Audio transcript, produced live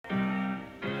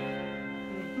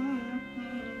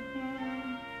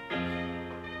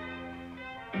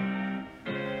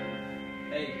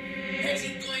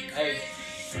Hey,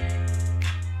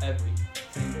 every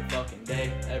single fucking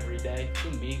day, every day,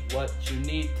 to me, what you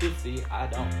need to see. I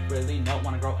don't really know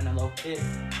when I grow and I love it.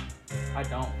 I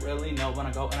don't really know when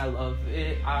I go and I love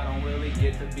it. I don't really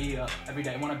get to be up every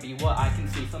day. Wanna be what I can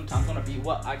see. Sometimes wanna be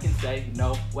what I can say.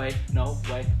 No way, no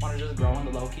way. Wanna just grow on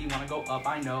the low key. Wanna go up.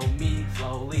 I know me.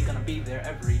 Slowly gonna be there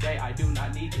every day. I do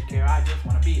not need to care. I just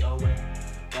wanna be aware.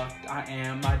 Fucked I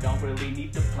am. I don't really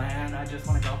need to plan. I just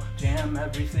wanna go jam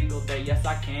every single day. Yes,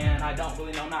 I can. I don't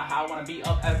really know not how. I wanna be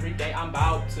up every day. I'm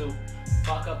about to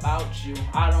fuck about you.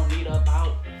 I don't need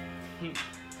about.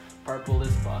 Purple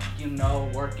as fuck, you know,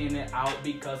 working it out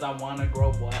because I wanna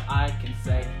grow what I can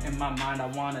say. In my mind, I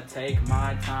wanna take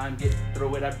my time, get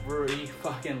through it every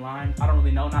fucking line. I don't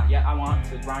really know, not yet, I want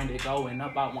to grind it, going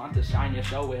up. I want to shine, yeah,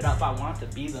 show it up. I want to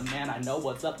be the man, I know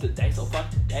what's up today, so fuck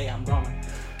today, I'm growing.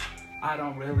 I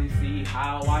don't really see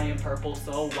how I am purple,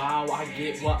 so wow, I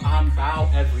get what I'm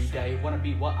about every day. Wanna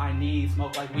be what I need,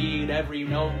 smoke like weed every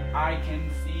note I can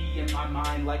see in my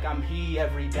mind like I'm he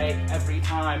every day, every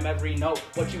time, every note.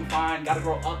 What you find, gotta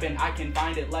grow up and I can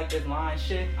find it like this line.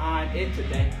 Shit, I'm it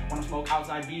today. Wanna smoke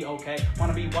outside, be okay.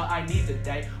 Wanna be what I need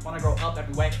today. Wanna grow up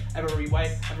every way, every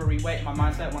way, every way. In my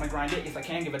mindset, wanna grind it, yes I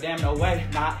can, give a damn, no way.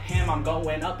 Not him, I'm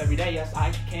going up every day, yes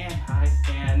I can, I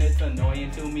can. It's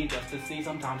annoying to me just to see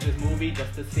sometimes this movie,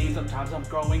 just to see. Sometimes I'm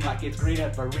growing like it's green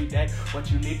every day. What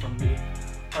you need from me?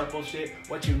 Purple shit,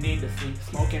 what you need to see.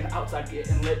 Smoking outside,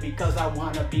 getting lit because I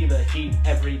wanna be the heat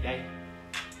every day.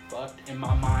 Fucked in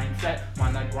my mindset,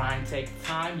 wanna grind, take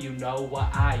time, you know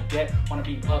what I get. Wanna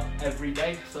be up every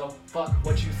day, so fuck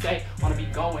what you say. Wanna be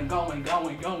going, going,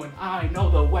 going, going. I know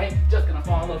the way, just gonna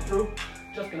follow through.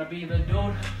 Just gonna be the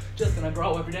dude, just gonna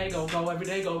grow every day, go every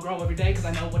day, go grow every day. Cause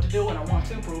I know what to do and I want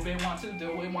to prove it, want to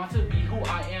do it, want to be who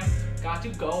I am. Got to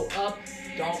go up,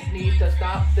 don't need to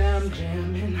stop them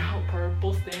jamming out.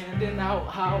 Purple standing out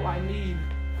how I need.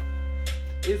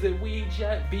 Is it weed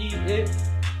yet? Beat it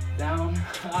down.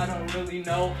 I don't really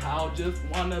know how, just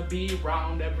wanna be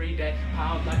round every day.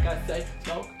 How, like I say,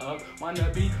 smoke up,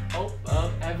 wanna be hope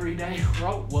up every day.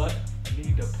 Wrote what I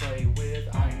need to play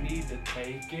with, I need to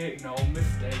take it, no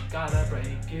mistake, gotta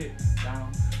break it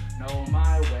down, know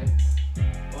my way.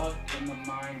 Fuck in the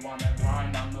mind, wanna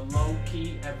grind on the low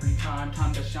key every time,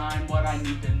 time to shine what I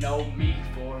need to know me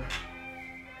for.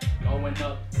 Going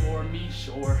up for me,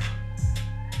 sure.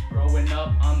 Growing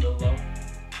up on the low.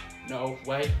 No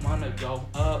way, wanna go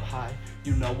up high.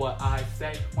 You know what I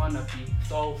say, wanna be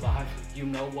so live. You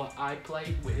know what I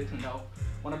play with, no.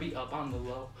 Wanna be up on the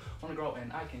low. Wanna grow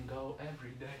and I can go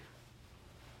every day.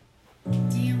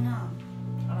 Dear Mom,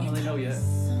 I don't really know yet.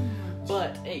 so much.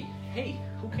 But hey,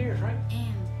 who cares, right?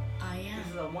 And I am This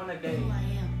is a one a day. who I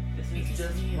am. This is because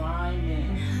just of you. rhyming.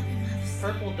 And having had a say.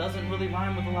 Purple doesn't really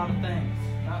rhyme with a lot of things.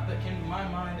 Not that in my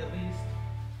mind at least.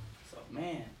 So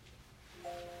man.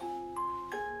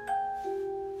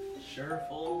 Sure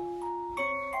full.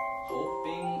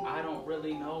 Hoping, I don't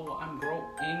really know. I'm growing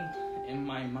in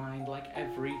my mind like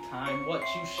every time. What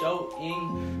you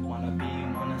showing? Wanna be,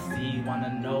 wanna see,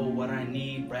 wanna know what I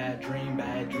need. Bad dream.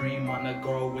 Wanna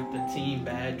grow with the team.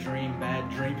 Bad dream.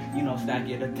 You know, stack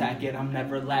it, attack it. I'm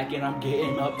never lacking. I'm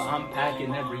getting up, I'm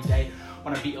packing every day.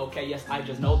 Wanna be okay, yes, I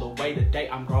just know the way today.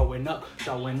 I'm growing up,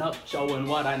 showing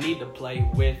what I need to play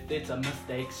with. It's a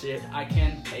mistake, shit, I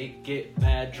can take it.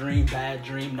 Bad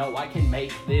dream, no, I can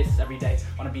make this every day.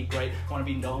 Wanna be great, wanna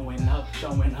be going up,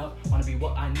 showing up. Wanna be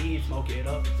what I need, smoke it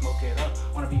up.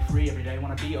 Wanna be free every day,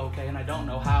 wanna be okay, and I don't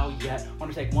know how yet.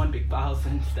 Wanna take one big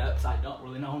 1,000 steps, I don't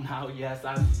really know how, yes.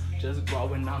 I'm just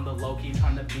growing on the low key,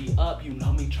 trying to be up. You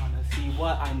know me, trying to see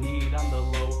what I need on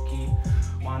the low key.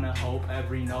 Wanna hope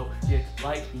every note gets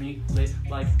like me, lit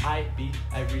like I be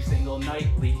every single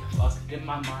nightly. Fucked in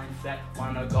my mindset,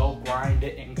 wanna go grind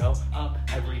it and go up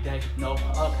every day. No,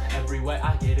 up every way,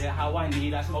 I get it how I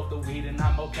need. I smoke the weed and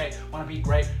I'm okay. Wanna be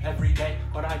great every day,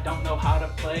 but I don't know how to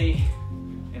play.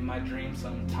 In my dreams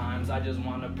sometimes I just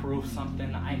wanna prove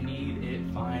something. I need it,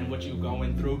 fine, what you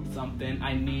going through, something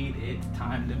I need. It's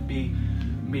time to be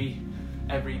me.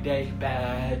 Every day,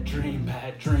 bad dream,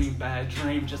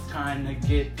 just trying to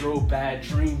get through. Bad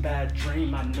dream,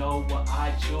 I know what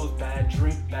I choose. Bad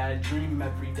dream,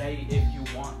 every day. If you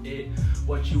want it,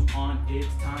 what you want,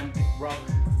 it's time to grow.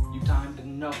 You time to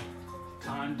know,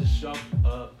 time to show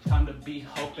up, time to be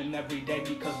hoping every day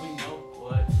because we know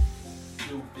what's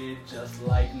stupid just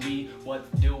like me. What's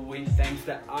doing things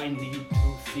that I need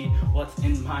to see? What's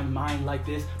in my mind like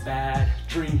this bad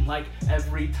dream? Like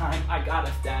every time I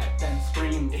gotta stat then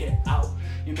scream it out.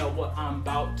 You know what I'm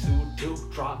about to do?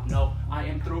 Drop, no, I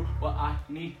am through what I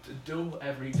need to do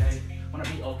every day. Wanna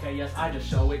be okay, yes, I just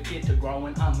show it. Get to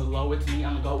growing on the low, it's me,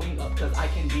 I'm going up, cause I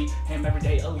can be him every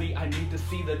day elite. I need to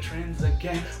see the trends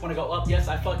again. Wanna go up, yes,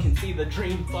 I fucking see the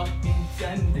dream. Fucking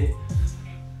send it,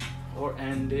 or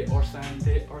end it, or send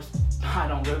it, or I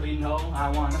don't really know. I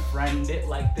wanna friend it,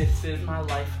 like this is my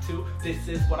life too. This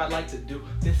is what I like to do.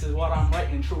 This is what I'm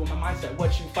writing true in my mindset.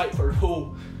 What you fight for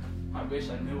who? I wish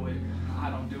I knew it. I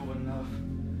don't do enough.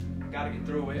 Gotta get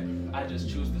through it. I just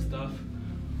choose the stuff.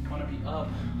 Wanna be up,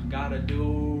 gotta do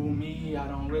me. I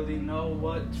don't really know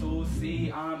what to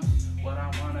see. I'm what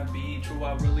I wanna be. True,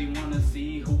 I really wanna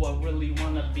see who I really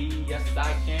wanna be. Yes,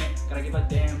 I can. Gotta give a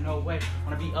damn, no way.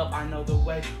 Wanna be up, I know the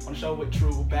way. Wanna show it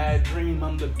true. Bad dream,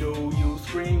 I'm the do. You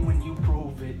scream when you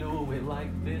prove it. Do it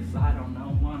like this. I don't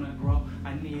know, wanna grow.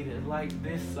 I need it like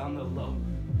this on the low.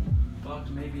 Fuck,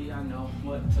 maybe I know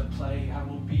what to play. I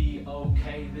will be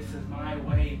okay. This is my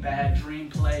way. Bad dream,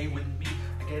 play with me.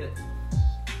 I get it.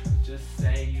 Just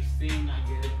say you sing, I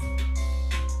get it.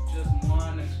 Just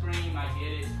wanna scream, I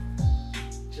get it.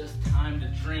 Just time to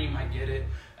dream, I get it.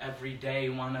 Every day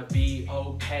wanna be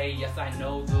okay. Yes, I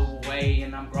know the way,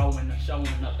 and I'm growing and showing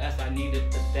up as I need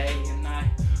it today. And I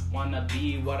wanna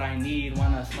be what I need.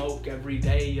 Wanna smoke every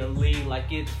day, elite,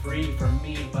 like it's free for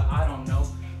me. But I don't know,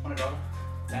 wanna go.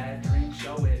 Bad dream,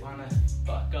 show it. Wanna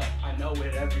fuck up, I know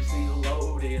it. Every single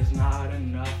load is not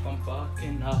enough. I'm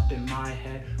fucking up in my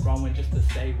head, growing just to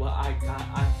say what I got.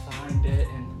 I signed it,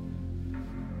 and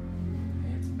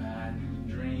it's bad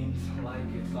dreams, like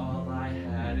it's all I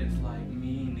had. It's like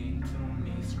meaning to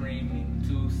me, screaming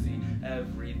to see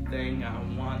everything I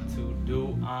want to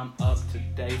do. I'm up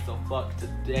today, so fuck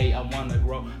today. I wanna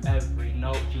grow every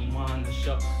note you wanna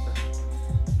show.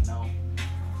 No.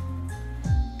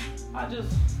 I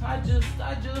just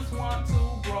want to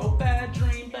grow. Bad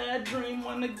dream,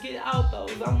 wanna get out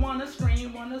those. I wanna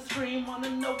scream, wanna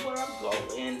know where I'm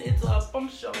going. It's up, I'm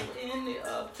showing it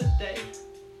up today.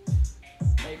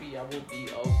 Maybe I will be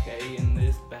okay in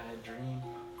this bad dream.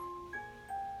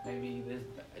 Maybe this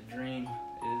bad dream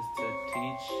is to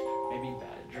teach. Maybe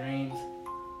bad dreams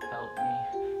help me.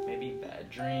 Maybe bad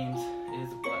dreams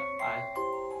is what I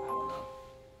don't know.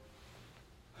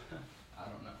 I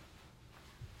don't know.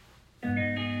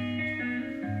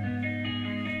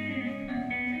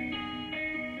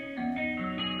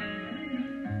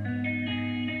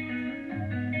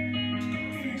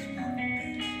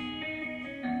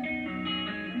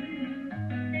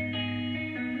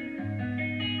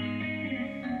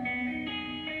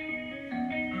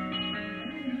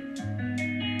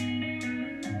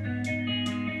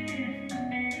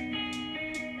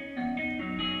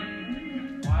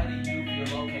 Why do you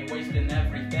feel okay wasting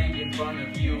everything in front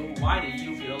of you? Why do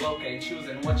you feel okay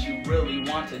choosing what you really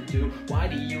want to do? Why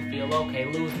do you feel okay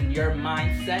losing your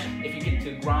mindset? If you get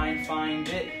to grind, find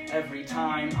it every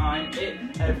time. I'm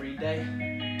it every day.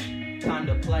 Time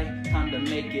to play, time to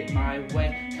make it my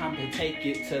way. Time to take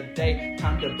it today.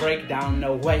 Time to break down,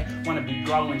 no way. Wanna be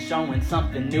growing, showing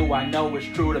something new. I know it's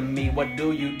true to me. What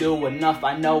do you do? Enough,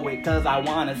 I know it, cause I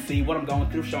wanna see what I'm going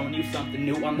through. Showing you something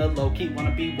new on the low key.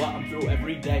 Wanna be what I'm through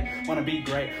every day. Wanna be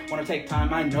great, wanna take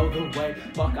time, I know the way.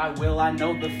 Fuck, I will, I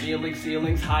know the feeling.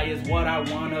 Ceilings high is what I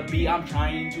wanna be. I'm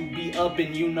trying to be up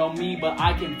and you know me, but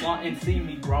I can flaunt and see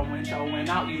me growing, showing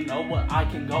out. You know what I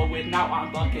can go with now.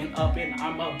 I'm fucking up and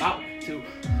I'm about to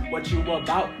what you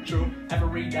about, true.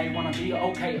 Every day wanna be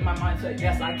okay in my mindset.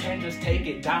 Yes, I can just take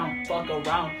it down. Fuck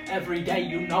around every day,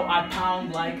 you know I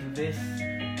pound like this.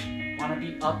 Wanna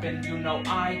be up and you know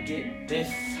I get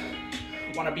this.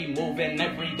 Wanna be moving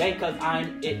every day cause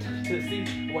I'm it. To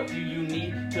see what do you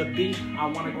need to be. I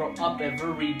wanna grow up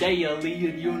every day,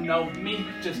 elite, you know me.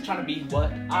 Just trying to be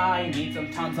what I need.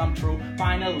 Sometimes I'm true,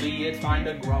 finally it's fine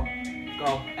to grow.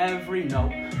 Every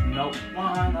note,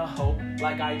 wanna hope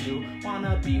like I do.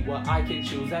 Wanna be what I can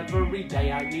choose every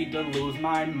day. I need to lose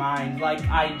my mind like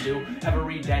I do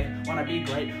every day. Wanna be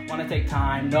great, wanna take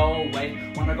time, no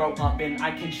way. Wanna grow up and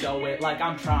I can show it like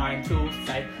I'm trying to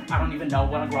say. I don't even know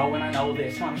what I'm growing, I know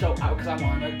this. Wanna show out cause I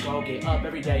wanna go get up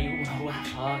every day. You know what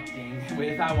I'm fucking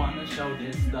with, I wanna show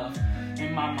this stuff.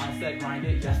 In my mindset, grind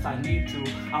it, yes I need to.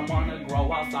 I wanna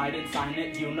grow outside and sign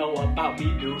it, you know about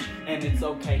me, dude. And it's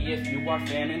okay if you are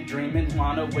fanning, dreaming.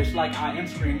 Wanna wish like I am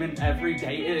screaming every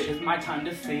day. It is my time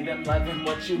to see them loving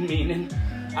what you meaning.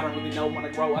 I don't really know, wanna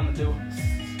grow, I'ma do.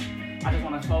 I just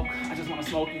wanna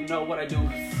smoke, you know what I do.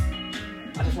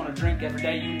 I just wanna drink every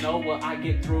day, you know what I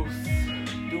get through.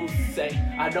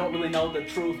 dusse. I don't really know the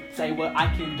truth, say what I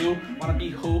can do, wanna be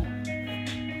who?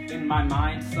 In my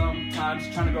mind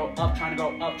sometimes, trying to grow up,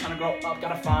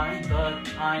 gotta find the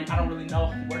time. I don't really know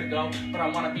where to go, but I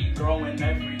wanna be growing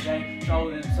every day,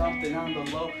 showing something on the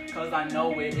low, cause I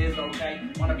know it is okay.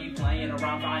 Wanna be playing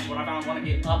around, find what I found, wanna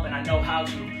get up and I know how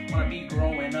to. Wanna be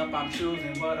growing up, I'm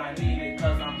choosing what I needed,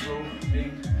 cause I'm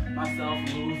proving myself,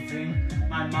 losing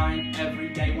my mind every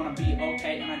day. Wanna be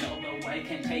okay, and I know the way,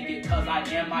 can't take it, cause I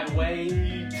am my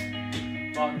weight.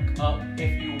 Fuck up,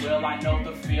 if you will, I know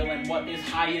the feeling. What is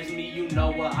high is me, you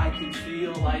know what I can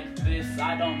feel like this.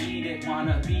 I don't need it,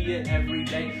 wanna be it every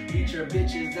day. Beat your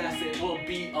bitch's ass, it will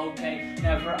be okay.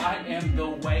 Never I am the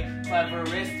way,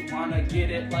 cleverest. Wanna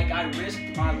get it like I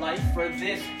risked my life for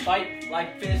this. Fight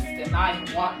like fist, and I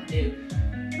want it.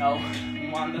 No,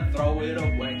 wanna throw it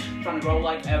away. Trying to grow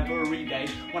like every day.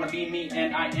 Wanna be me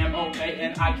and I am okay.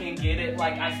 And I can get it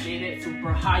like I spit it.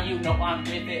 Super high, you know I'm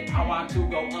with it. I want to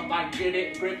go up, I get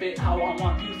it. Grip it how I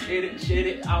want to spit it, shit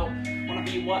it out. Wanna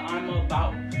be what I'm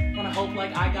about. Wanna hope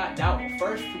like I got doubt.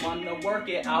 First, wanna work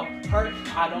it out. Hurt,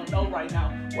 I don't know right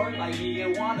now. Work like me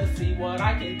and wanna see what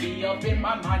I can be. Up in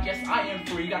my mind, yes I am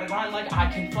free. Gotta grind like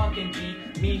I can fucking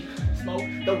be me. Smoke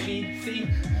the weed, see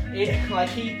it like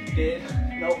he did.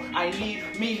 No, I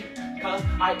need me, cause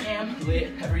I am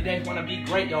lit every day. Wanna be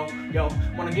great, yo,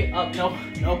 wanna get up, no,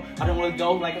 I don't wanna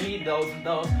go like I need those,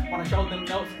 wanna show them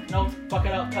notes, fuck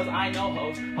it up, cause I know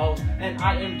hoes, and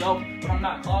I am dope, but I'm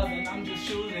not causing, I'm just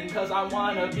choosing, cause I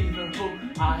wanna be the who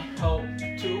I hope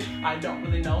to. I don't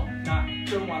really know, not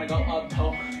true, wanna go up,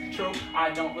 true, I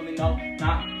don't really know,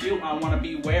 not you. I wanna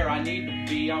be where I need to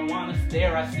be, I wanna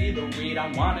stare, I see the weed,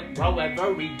 I wanna grow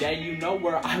every day, you know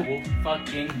where I will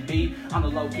fucking be. On the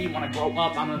low key, wanna grow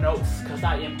up on the notes, cause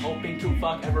I am hoping to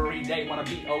fuck every day, wanna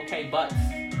be okay, but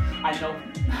I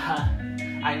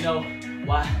know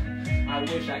what I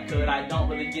wish I could. I don't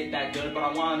really get that good, but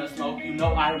I wanna smoke, you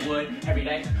know I would every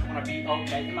day. Wanna be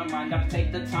okay in my mind, gotta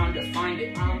take the time to find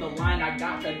it. On the line, I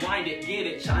got to grind it, get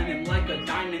it, shining like a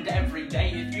diamond every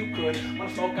day. If you could,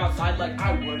 wanna smoke outside like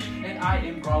I would, and I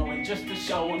am growing just to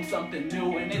show them something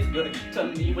new, and it's good to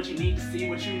me. What you need to see,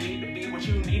 what you need to be, what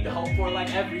you need to hope for,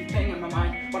 like everything in my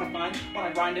mind. Wanna find,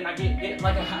 wanna grind, and I get it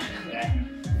like a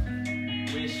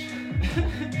wish.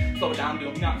 Slow it down,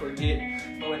 do not forget.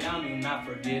 Slow it down, do not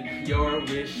forget. Your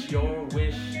wish, your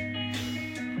wish.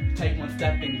 Take one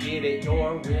step and get it,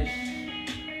 your wish.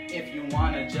 If you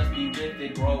wanna just be with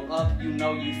it, grow up, you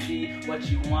know you see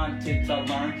what you wanted to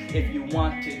learn. If you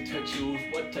wanted to choose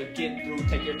what to get through,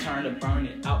 take your turn to burn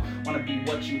it out. Wanna be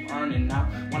what you earning now.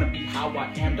 Wanna be how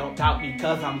I am, don't doubt,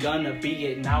 because I'm gonna be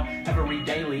it now. Every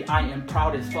daily, I am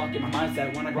proud as fuck in my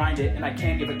mindset. Wanna grind it, and I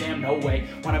can't give a damn, no way.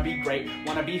 Wanna be great,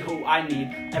 wanna be who I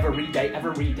need. Every day,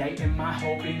 am I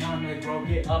hoping I'm gonna grow,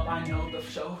 get up, I know the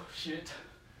show, shit.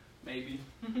 Maybe.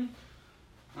 I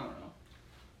don't know.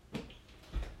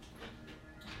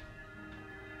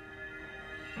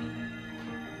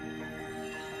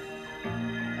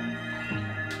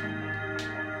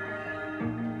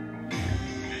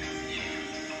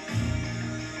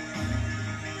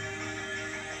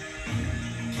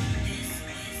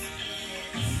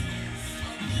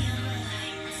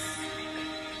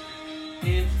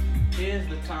 It is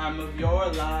the time of your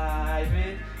life.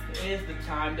 It is the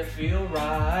time to feel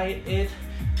right. It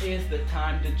is the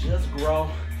time to just grow.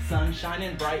 Sun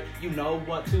shining bright, you know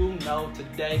what to know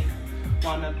today.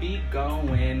 Wanna be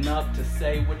going up to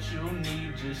say what you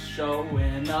need, just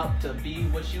showing up to be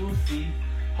what you see.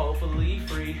 Hopefully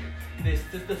free. This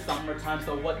is the summertime,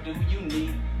 so what do you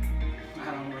need? I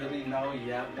don't really know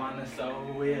yet. Wanna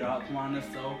sew it up, wanna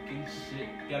soak in shit.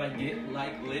 Gotta get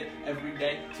like lit every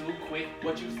day, too quick.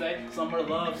 What you say? Summer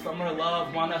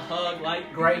love, wanna hug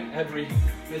like great. Every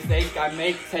mistake I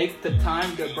make, take the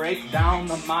time to break down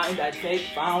the mind I take.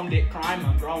 Found it, crime,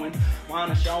 I'm growing.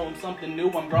 Wanna show them something new,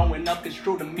 I'm growing up, it's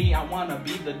true to me. I wanna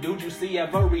be the dude you see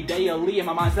every day. In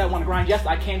my mindset, wanna grind, yes,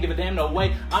 I can't give a damn, no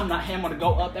way. I'm not him, wanna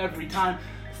go up every time.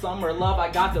 Summer love,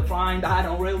 I got to find, I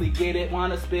don't really get it.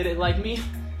 Wanna spit it like me?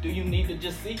 Do you need to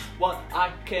just see what I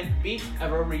can be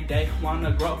every day?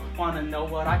 Wanna grow, wanna know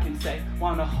what I can say.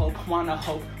 Wanna hope,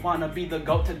 wanna be the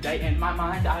GOAT today. In my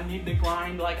mind, I need to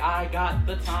grind like I got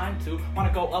the time to.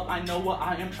 Wanna go up, I know what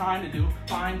I am trying to do.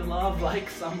 Find love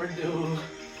like summer dew.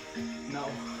 No,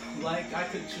 like I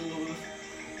could choose.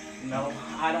 No,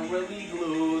 I don't really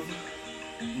lose.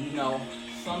 No,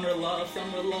 summer love,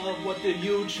 what do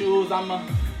you choose? I'ma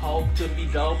hope to be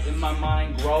dope in my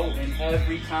mind, grow, and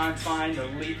every time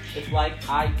finally it's like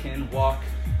I can walk,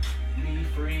 be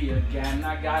free again.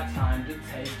 I got time to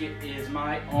take it, is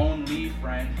my only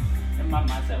friend, In my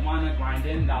mindset, wanna grind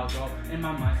and I'll go. In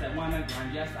my mindset, wanna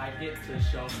grind, yes, I get to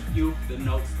show you the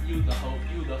notes, you the hope,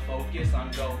 you the focus on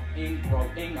going,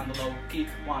 growing on the low key.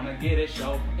 Wanna get it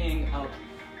showing up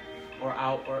or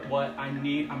out or what I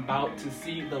need. I'm about to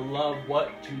see the love, what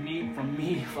you need from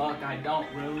me. Fuck, I don't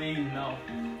really know,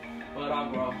 but I'll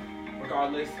grow.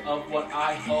 Regardless of what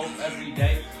I hope every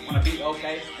day. Wanna be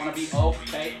okay,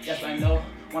 yes I know.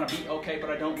 Wanna be okay,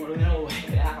 but I don't really know.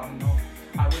 I don't know.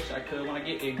 I wish I could. Wanna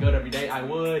get it good every day. I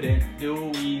wouldn't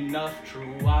do enough,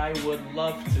 true. I would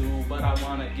love to, but I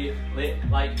wanna get lit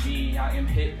like me. I am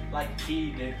hit like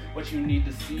he did. What you need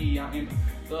to see, I am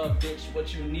the bitch,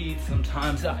 what you need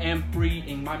sometimes. I am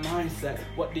freeing my mindset.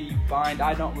 What do you find?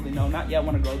 I don't really know, not yet.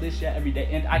 Wanna grow this shit every day,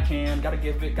 and I can. Gotta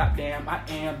give it, goddamn, I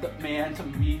am the man to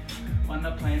me.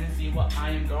 Wanna plan and see what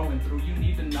I am going through. You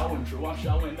need to know I'm true. I'm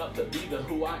showing up to be the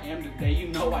who I am today. You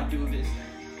know I do this.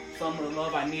 Summer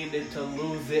love, I needed to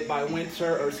lose it. By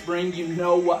winter or spring, you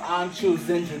know what I'm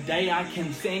choosing. Today I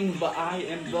can sing, but I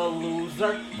am the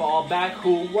loser. Fall back,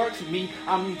 who works me?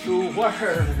 I'm too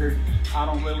word. I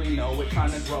don't really know it,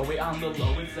 trying to grow it on the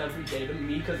low. It's every day to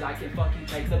me, cause I can fucking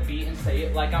take the beat and say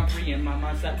it like I'm free in my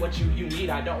mindset. What you need,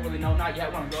 I don't really know, not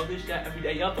yet. Wanna grow this shit every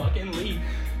day, I fucking lead.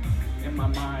 In my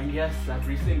mind, yes,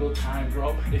 every single time,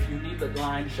 bro. If you need the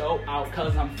line, show out,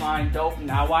 cause I'm fine, dope.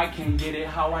 Now I can get it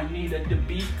how I needed to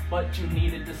be, but you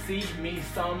needed to see me.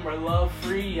 Summer love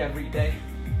free every day,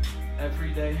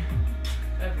 every day,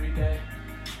 every day,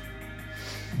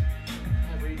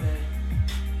 every day,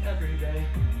 every day,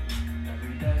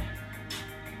 every day.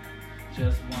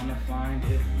 Just wanna find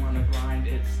it, wanna grind,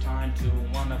 it's time to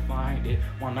wanna find it,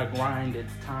 wanna grind,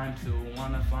 it's time to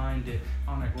wanna find it,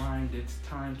 wanna grind, it's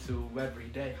time to every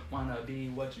day, wanna be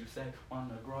what you say,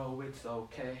 wanna grow, it's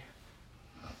okay.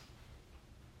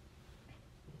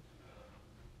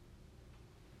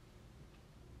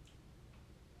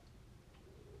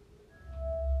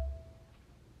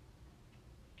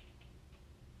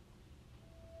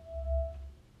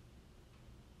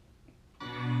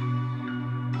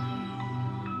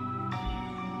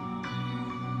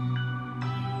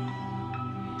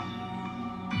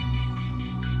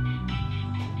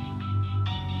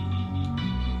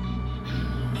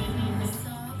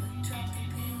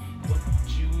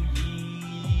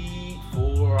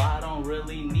 I don't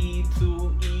really need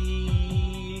to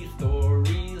eat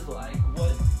stories like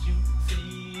what you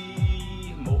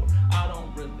see more. I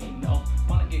don't really know.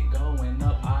 Wanna get going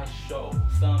up, I show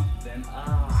something. I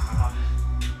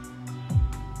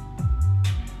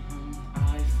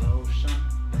show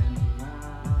something.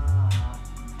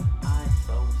 I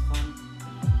show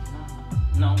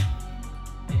something. No.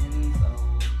 And so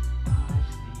I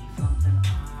see something.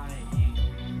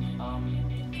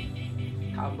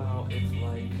 How about it's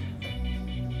like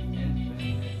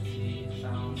infinity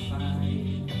sounds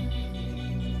like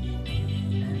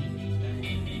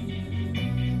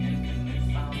infinite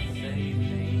sounds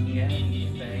saving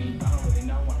anything. I don't really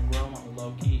know when I grow on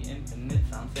low key. Infinite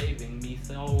sounds saving me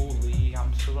slowly.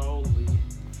 I'm slowly.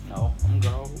 No, I'm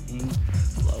growing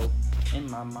slow. In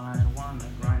my mind, wanna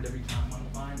grind every time, wanna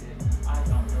find it. I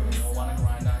don't really know, wanna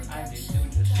grind. I get to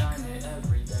just shine it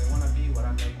every day. Wanna be what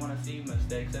I make, wanna see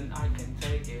mistakes, and I can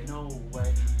take it no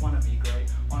way. Wanna be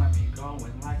great, wanna be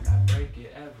going like I break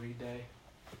it every day.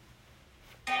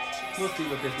 We'll see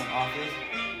what this one offers.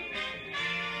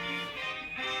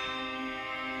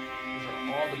 These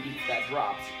are all the beats that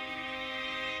dropped.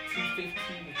 215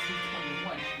 to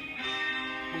 221.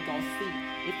 We gon' see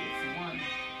if it's one.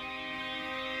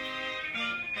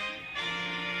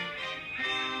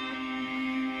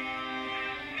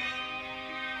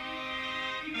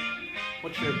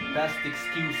 What's your best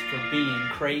excuse for being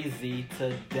crazy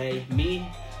today? Me?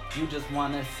 You just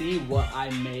wanna see what I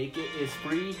make. It is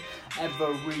free.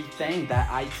 Everything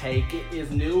that I take, it is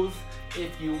news.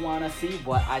 If you wanna see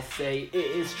what I say, it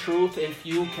is truth. If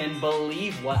you can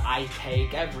believe what I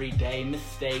take every day,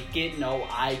 mistake it. No,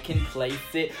 I can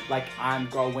place it like I'm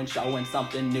growing, showing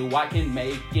something new. I can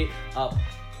make it up.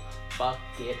 Fuck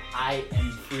it, I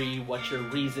am free. What's your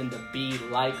reason to be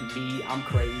like me? I'm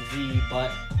crazy,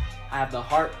 but I have the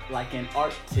heart like an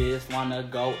artist. Wanna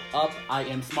go up, I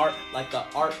am smart like the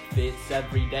art fits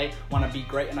every day. Wanna be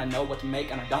great and I know what to make,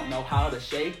 and I don't know how to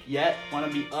shake yet. Wanna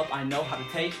be up, I know how to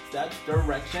take steps,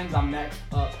 directions. I'm next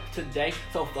up. today.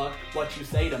 So fuck what you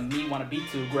say to me, wanna be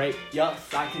too great.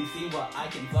 Yes, I can see what I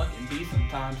can fucking be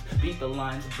sometimes. Beat the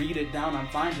lines, beat it down, I'm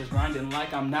fine, just grinding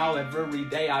like I'm now. Every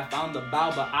day I found the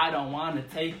bow, but I don't wanna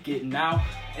take it now.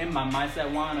 In my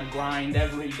mindset, wanna grind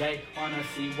every day, wanna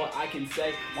see what I can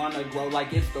say, wanna grow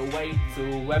like it's the way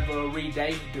to every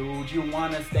day. Dude, you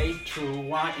wanna stay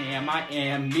true, I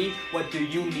am me. What do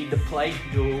you need to play,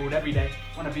 dude? Every day,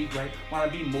 wanna be great, wanna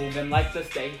be moving like the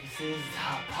stasis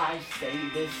up. I say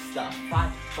this stuff, I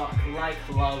fuck like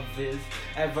love is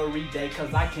every day,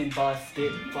 cause I can bust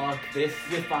it. Fuck this,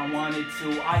 if I wanted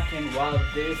to, I can rub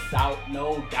this out,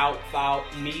 no doubt. About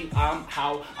me, I'm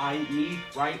how I need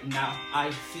right now.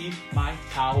 I see my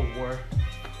tower,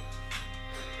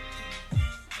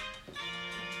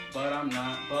 but I'm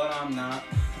not.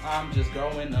 I'm just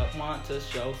growing up, want to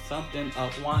show something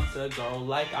up, want to grow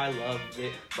like I love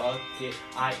it. Fuck it,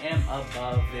 I am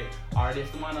above it.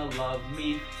 Artists wanna love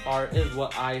me, art is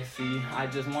what I see. I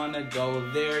just wanna go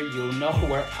there, you know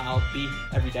where I'll be.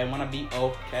 Every day wanna be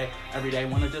okay, every day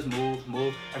wanna just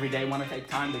move. Every day wanna take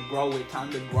time to grow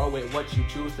it, what you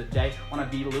choose today. Wanna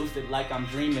be lucid like I'm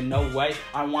dreaming, no way.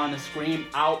 I wanna scream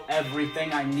out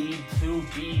everything I need to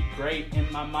be great. In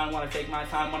my mind, wanna take my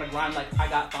time, wanna grind like I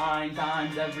got fine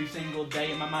times. Every single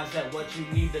day in my mindset, what you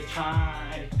need to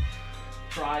try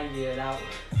it out,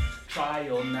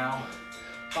 trial now.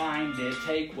 Find it,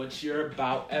 take what you're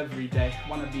about every day.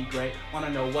 Wanna be great, wanna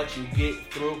know what you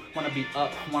get through. Wanna be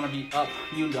up,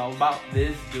 you know about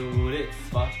this dude. It's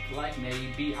fucked like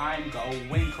maybe I'm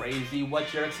going crazy.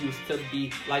 What's your excuse to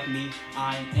be like me?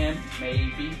 I am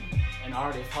maybe an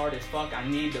artist, hard as fuck, I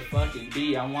need to fucking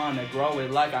be. I wanna grow it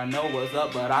like I know what's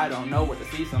up, but I don't know what to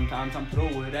see. Sometimes I'm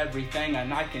through with everything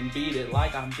and I can beat it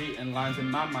like I'm beating lines. In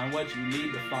my mind, what you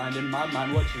need to find. In my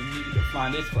mind, what you need to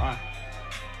find is fine.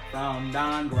 From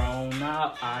down, grown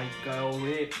up, I go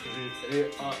it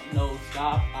up, no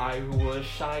stop. I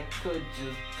wish I could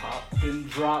just pop and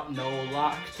drop, no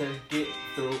lock to get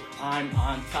through. I'm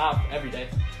on top every day.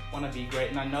 Wanna be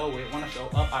great and I know it. Wanna show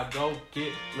up, I go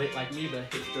get lit like me. The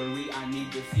history I need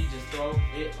to see, just throw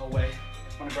it away.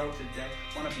 Wanna grow today,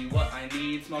 wanna be what I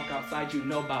need. Smoke outside, you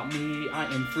know about me. I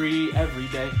am free every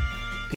day.